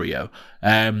think it's Rio.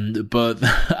 But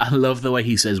I love the way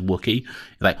he says Wookiee.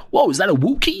 Like, whoa, is that a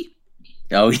Wookiee?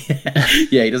 Oh, yeah.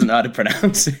 Yeah, he doesn't know how to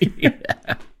pronounce it.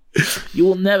 Yeah. You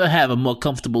will never have a more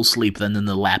comfortable sleep than in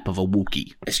the lap of a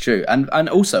Wookiee. It's true. And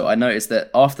also, I noticed that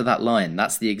after that line,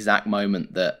 that's the exact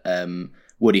moment that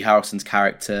Woody Harrelson's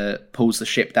character pulls the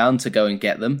ship down to go and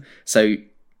get them. So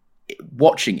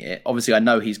watching it, obviously I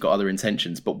know he's got other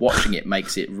intentions, but watching it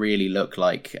makes it really look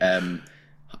like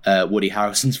Woody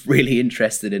Harrelson's really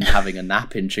interested in having a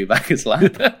nap in Chewbacca's lap.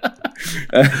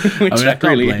 Which I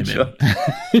really enjoy.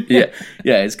 yeah,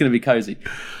 it's going to be cozy.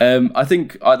 I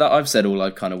think I've said all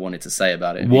I've kind of wanted to say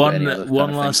about it.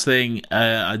 One last thing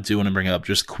I do want to bring up,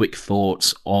 just quick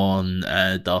thoughts on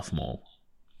Darth Maul.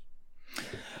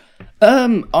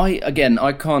 I'm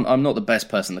not the best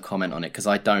person to comment on it because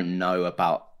I don't know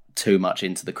about too much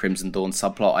into the Crimson Dawn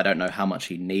subplot. I don't know how much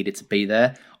he needed to be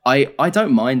there. I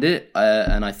don't mind it,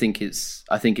 and I think it's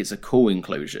a cool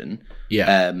inclusion.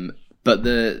 Yeah. But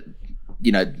the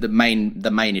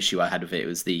main issue I had with it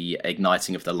was the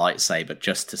igniting of the lightsaber,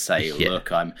 just to say,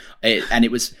 look,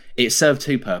 it served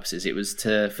two purposes. It was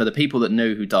for the people that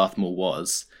knew who Darth Maul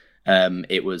was,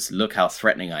 it was look how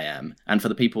threatening I am, and for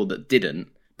the people that didn't,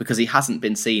 because he hasn't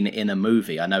been seen in a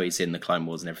movie. I know he's in the Clone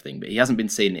Wars and everything, but he hasn't been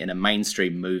seen in a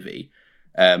mainstream movie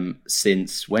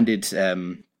since when did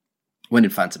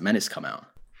Phantom Menace come out?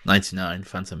 99,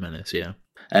 Phantom Menace, yeah.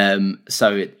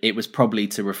 So it was probably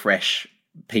to refresh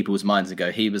people's minds and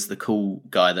go, he was the cool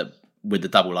guy with the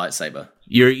double lightsaber.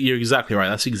 You're exactly right.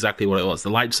 That's exactly what it was.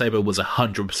 The lightsaber was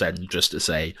 100% just to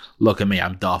say, look at me,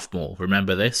 I'm Darth Maul.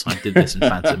 Remember this? I did this in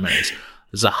Phantom Menace.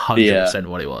 It's 100%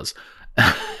 what it was.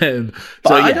 I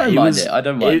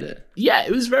don't mind it. Yeah,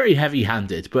 it was very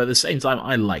heavy-handed, but at the same time,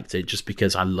 I liked it just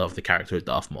because I love the character of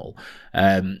Darth Maul.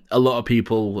 A lot of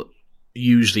people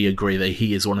usually agree that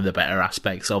he is one of the better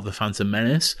aspects of the Phantom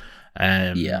Menace.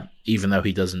 Even though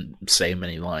he doesn't say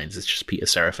many lines, it's just Peter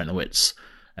Serafinowicz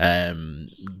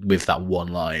with that one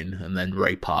line, and then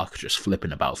Ray Park just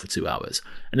flipping about for 2 hours,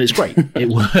 and it's great. It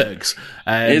works.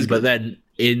 But then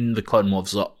in the Clone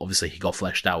Wars, obviously he got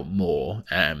fleshed out more.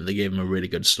 They gave him a really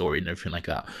good story and everything like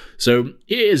that. So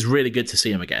it is really good to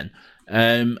see him again.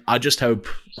 I just hope,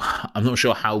 I'm not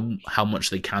sure how much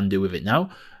they can do with it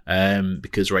now,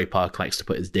 because Ray Park likes to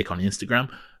put his dick on Instagram,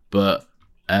 but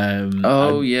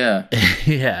yeah,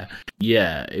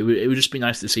 it would just be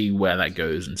nice to see where that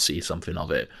goes and see something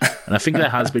of it. And I think there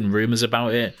has been rumors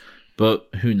about it, but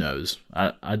who knows?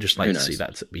 I just like to see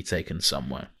that to be taken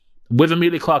somewhere with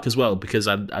Emilia Clarke as well, because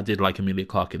I did like Emilia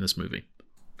Clarke in this movie.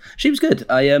 She was good.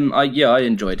 I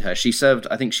enjoyed her. She served.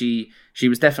 I think she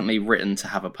was definitely written to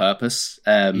have a purpose.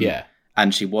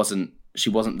 And she wasn't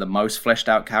the most fleshed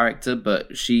out character,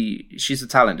 but she's a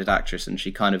talented actress, and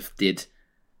she kind of did.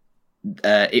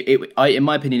 In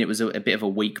my opinion, it was a bit of a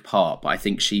weak part, but I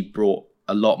think she brought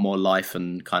a lot more life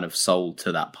and kind of soul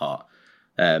to that part,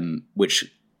 which,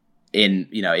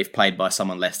 if played by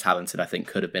someone less talented, I think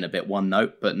could have been a bit one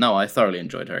note. But no, I thoroughly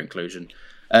enjoyed her inclusion.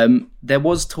 There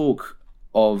was talk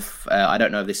of, I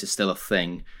don't know if this is still a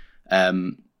thing,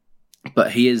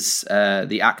 but he is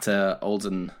the actor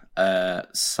Alden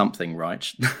something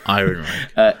Reich.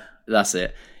 Ehrenreich. That's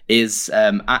it. Is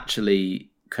actually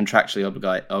contractually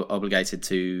obligated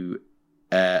to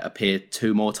appear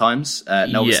 2 more times.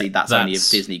 Obviously, that's only if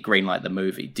Disney greenlight the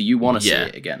movie. Do you want to see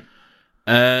it again?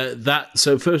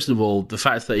 So first of all, the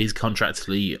fact that he's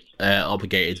contractually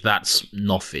obligated, that's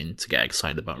nothing to get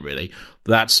excited about, really.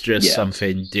 That's just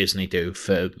something Disney do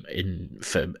for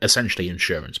essentially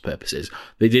insurance purposes.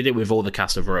 They did it with all the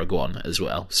cast of Rogue One as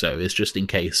well, so it's just in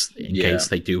case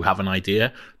they do have an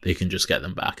idea, they can just get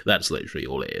them back. That's literally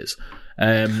all it is.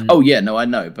 I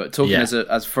know, but talking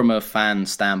as from a fan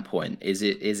standpoint, is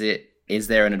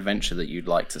there an adventure that you'd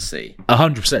like to see?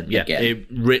 100%, yeah.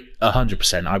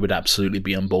 100%. I would absolutely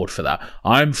be on board for that.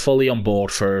 I'm fully on board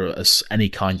for any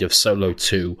kind of Solo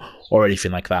 2 or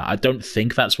anything like that. I don't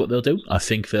think that's what they'll do. I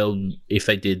think if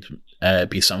they did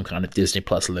be some kind of Disney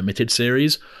Plus limited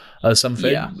series or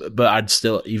something. Yeah. But I'd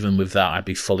still, even with that, I'd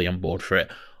be fully on board for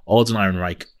it. Alden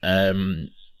Ehrenreich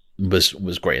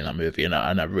was great in that movie, and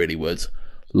I really would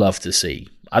love to see.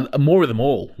 more of them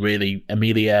all, really.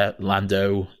 Emilia,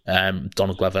 Lando,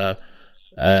 Donald Glover,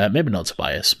 maybe not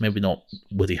Tobias, maybe not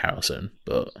Woody Harrelson,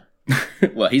 but...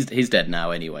 Well, he's dead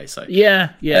now anyway, so...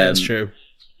 Yeah, that's true.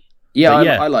 Yeah,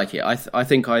 I like it. I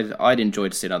think I'd enjoy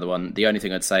to see another one. The only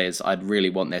thing I'd say is I'd really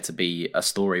want there to be a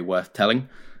story worth telling.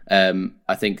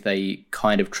 I think they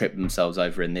kind of tripped themselves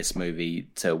over in this movie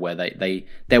to where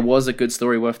there was a good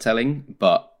story worth telling,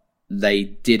 but they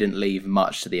didn't leave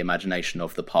much to the imagination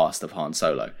of the past of Han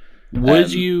Solo.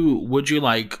 Would you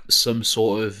like some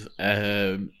sort of...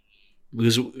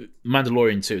 because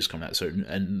Mandalorian 2 is coming out soon,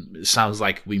 and it sounds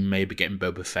like we may be getting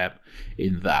Boba Fett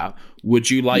in that. Would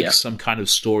you like some kind of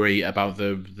story about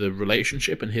the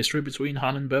relationship and history between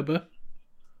Han and Boba?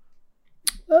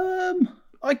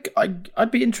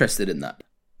 I'd be interested in that.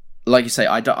 Like you say,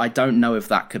 I don't know if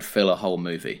that could fill a whole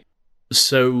movie.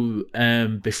 So,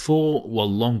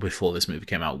 long before this movie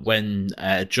came out, when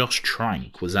Josh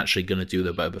Trank was actually going to do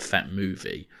the Boba Fett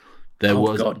movie...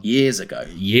 years ago.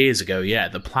 Yeah.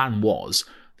 The plan was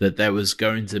that there was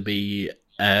going to be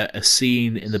a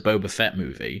scene in the Boba Fett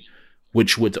movie,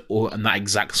 and that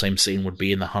exact same scene would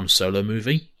be in the Han Solo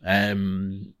movie,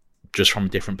 just from a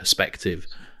different perspective,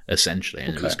 essentially.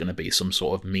 And it was going to be some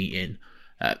sort of meeting.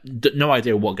 No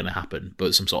idea what going to happen,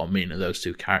 but some sort of meeting of those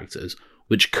two characters,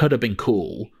 which could have been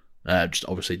cool. Just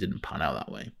obviously didn't pan out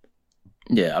that way.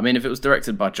 Yeah, I mean, if it was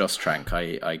directed by Josh Trank,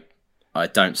 I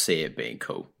don't see it being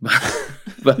cool,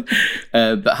 but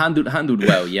handled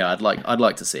well. Yeah, I'd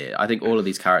like to see it. I think all of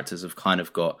these characters have kind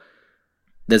of got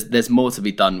there's more to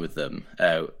be done with them,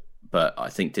 but I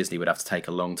think Disney would have to take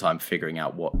a long time figuring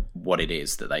out what it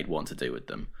is that they'd want to do with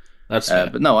them. That's fair.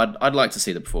 But no, I'd like to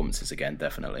see the performances again,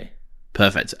 definitely.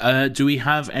 Perfect. Do we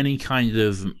have any kind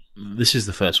of? This is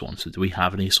the first one, so do we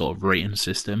have any sort of rating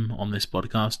system on this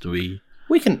podcast? Do we?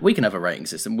 We can have a rating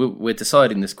system. We're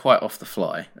deciding this quite off the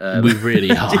fly. We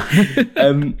really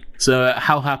are. So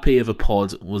how happy of a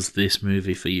pod was this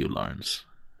movie for you, Lawrence?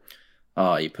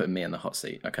 Oh, you're putting me in the hot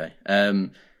seat. Okay.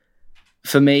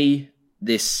 For me,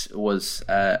 this was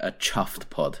a chuffed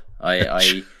pod.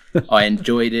 I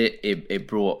enjoyed it. It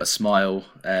brought a smile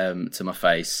to my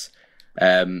face.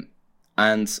 And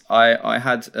I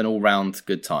had an all-round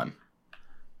good time.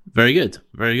 Very good.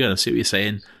 Very good. I see what you're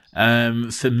saying.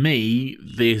 For me,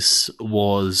 this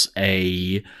was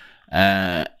a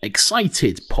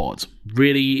excited pod.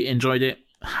 Really enjoyed it,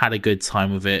 had a good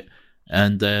time with it,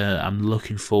 and I'm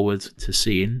looking forward to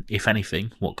seeing, if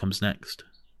anything, what comes next.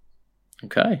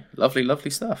 Okay,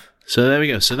 lovely stuff. So there we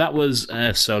go. So that was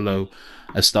Solo,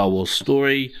 A Star Wars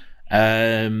Story.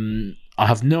 I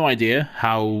have no idea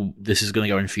how this is going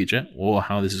to go in the future, or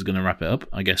how this is going to wrap it up.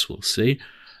 I guess we'll see.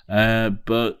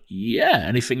 But yeah,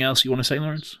 anything else you want to say,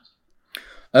 Lawrence?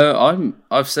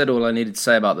 I've said all I needed to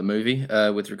say about the movie.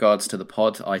 With regards to the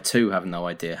pod, I too have no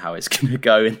idea how it's going to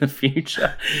go in the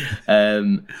future.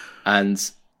 And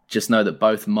just know that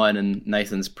both mine and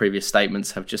Nathan's previous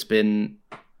statements have just been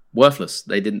worthless.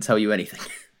 They didn't tell you anything.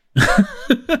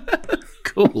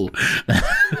 Cool.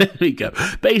 There we go.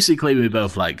 Basically, we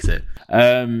both liked it.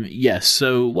 Yes,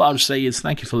 so what I'll just say is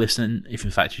thank you for listening, if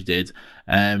in fact you did.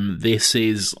 This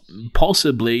is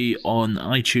possibly on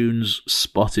iTunes,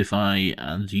 Spotify,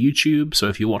 and YouTube, so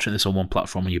if you're watching this on one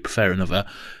platform and you prefer another,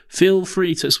 feel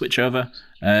free to switch over.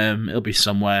 It'll be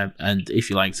somewhere, and if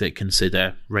you liked it,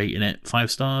 consider rating it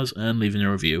 5 stars and leaving a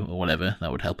review or whatever.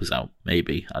 That would help us out,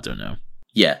 maybe. I don't know.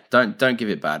 Yeah, don't give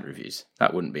it bad reviews.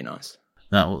 That wouldn't be nice.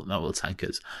 That will tank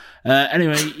us.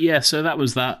 Anyway, yeah, so that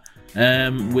was that.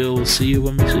 We'll see you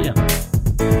when we see you.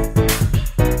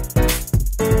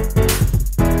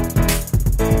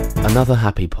 Another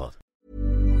happy pod.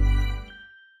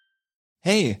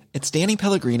 Hey, it's Danny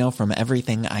Pellegrino from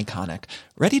Everything Iconic.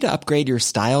 Ready to upgrade your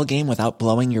style game without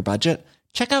blowing your budget?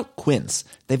 Check out Quince.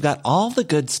 They've got all the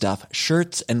good stuff,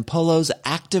 shirts and polos,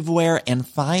 activewear, and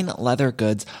fine leather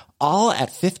goods, all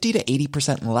at 50 to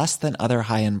 80% less than other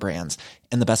high-end brands.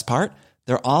 And the best part?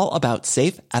 They're all about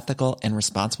safe, ethical, and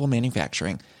responsible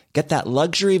manufacturing. Get that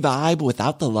luxury vibe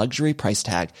without the luxury price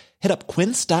tag. Hit up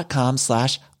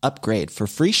quince.com/upgrade for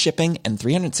free shipping and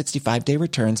 365-day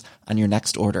returns on your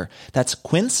next order. That's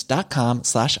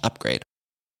quince.com/upgrade.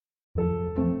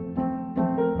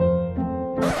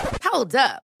 Hold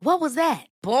up. What was that?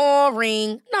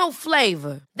 Boring. No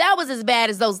flavor. That was as bad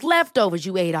as those leftovers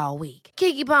you ate all week.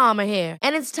 Keke Palmer here,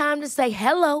 and it's time to say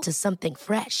hello to something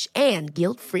fresh and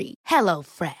guilt-free.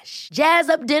 HelloFresh. Jazz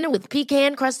up dinner with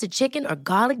pecan-crusted chicken or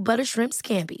garlic butter shrimp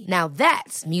scampi. Now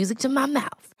that's music to my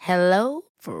mouth.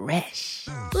 HelloFresh.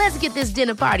 Let's get this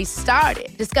dinner party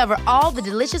started. Discover all the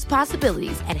delicious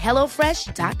possibilities at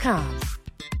HelloFresh.com.